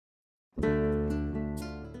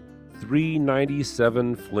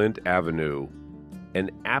397 Flint Avenue,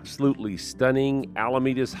 an absolutely stunning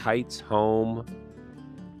Alameda's Heights home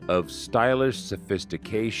of stylish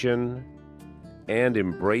sophistication and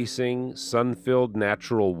embracing sun-filled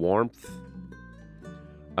natural warmth,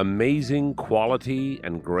 amazing quality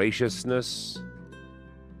and graciousness,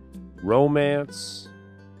 romance,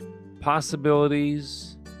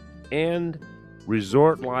 possibilities, and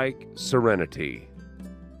resort-like serenity.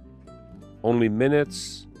 Only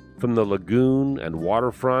minutes from the lagoon and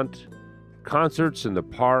waterfront, concerts in the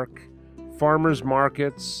park, farmers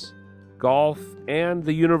markets, golf, and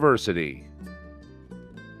the university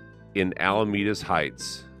in Alameda's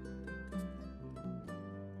Heights.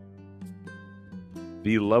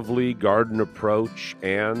 The lovely garden approach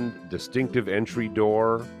and distinctive entry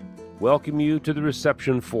door welcome you to the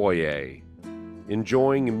reception foyer,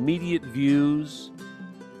 enjoying immediate views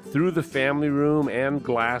through the family room and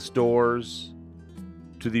glass doors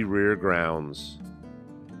to the rear grounds.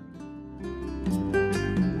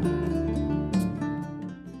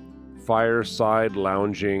 Fireside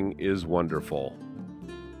lounging is wonderful.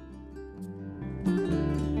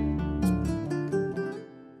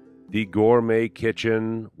 The gourmet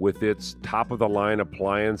kitchen with its top-of-the-line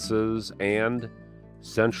appliances and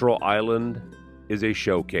central island is a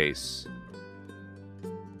showcase.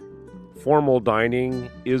 Formal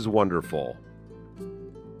dining is wonderful.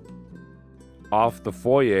 Off the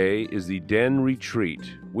foyer is the den retreat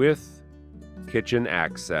with kitchen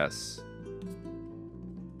access.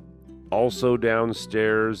 Also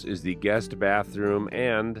downstairs is the guest bathroom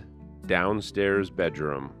and downstairs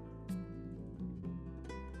bedroom.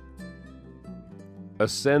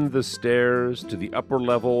 Ascend the stairs to the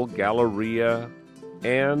upper-level galleria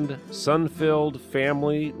and sun-filled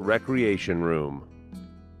family recreation room.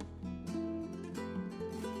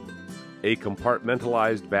 A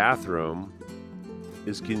compartmentalized bathroom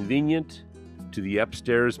is convenient to the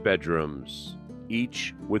upstairs bedrooms,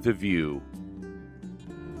 each with a view.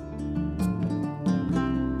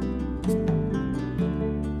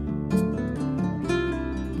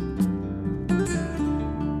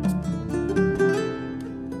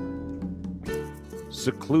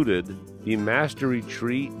 Secluded, the master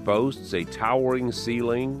retreat boasts a towering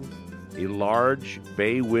ceiling, a large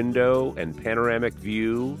bay window and panoramic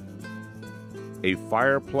view, a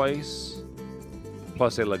fireplace,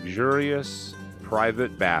 plus a luxurious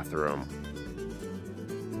private bathroom.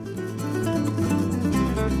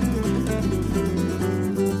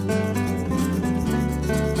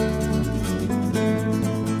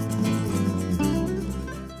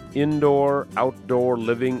 Indoor, outdoor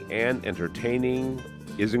living and entertaining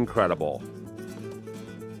is incredible.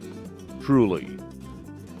 Truly,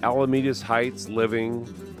 Alameda's Heights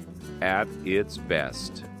living at its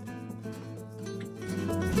best.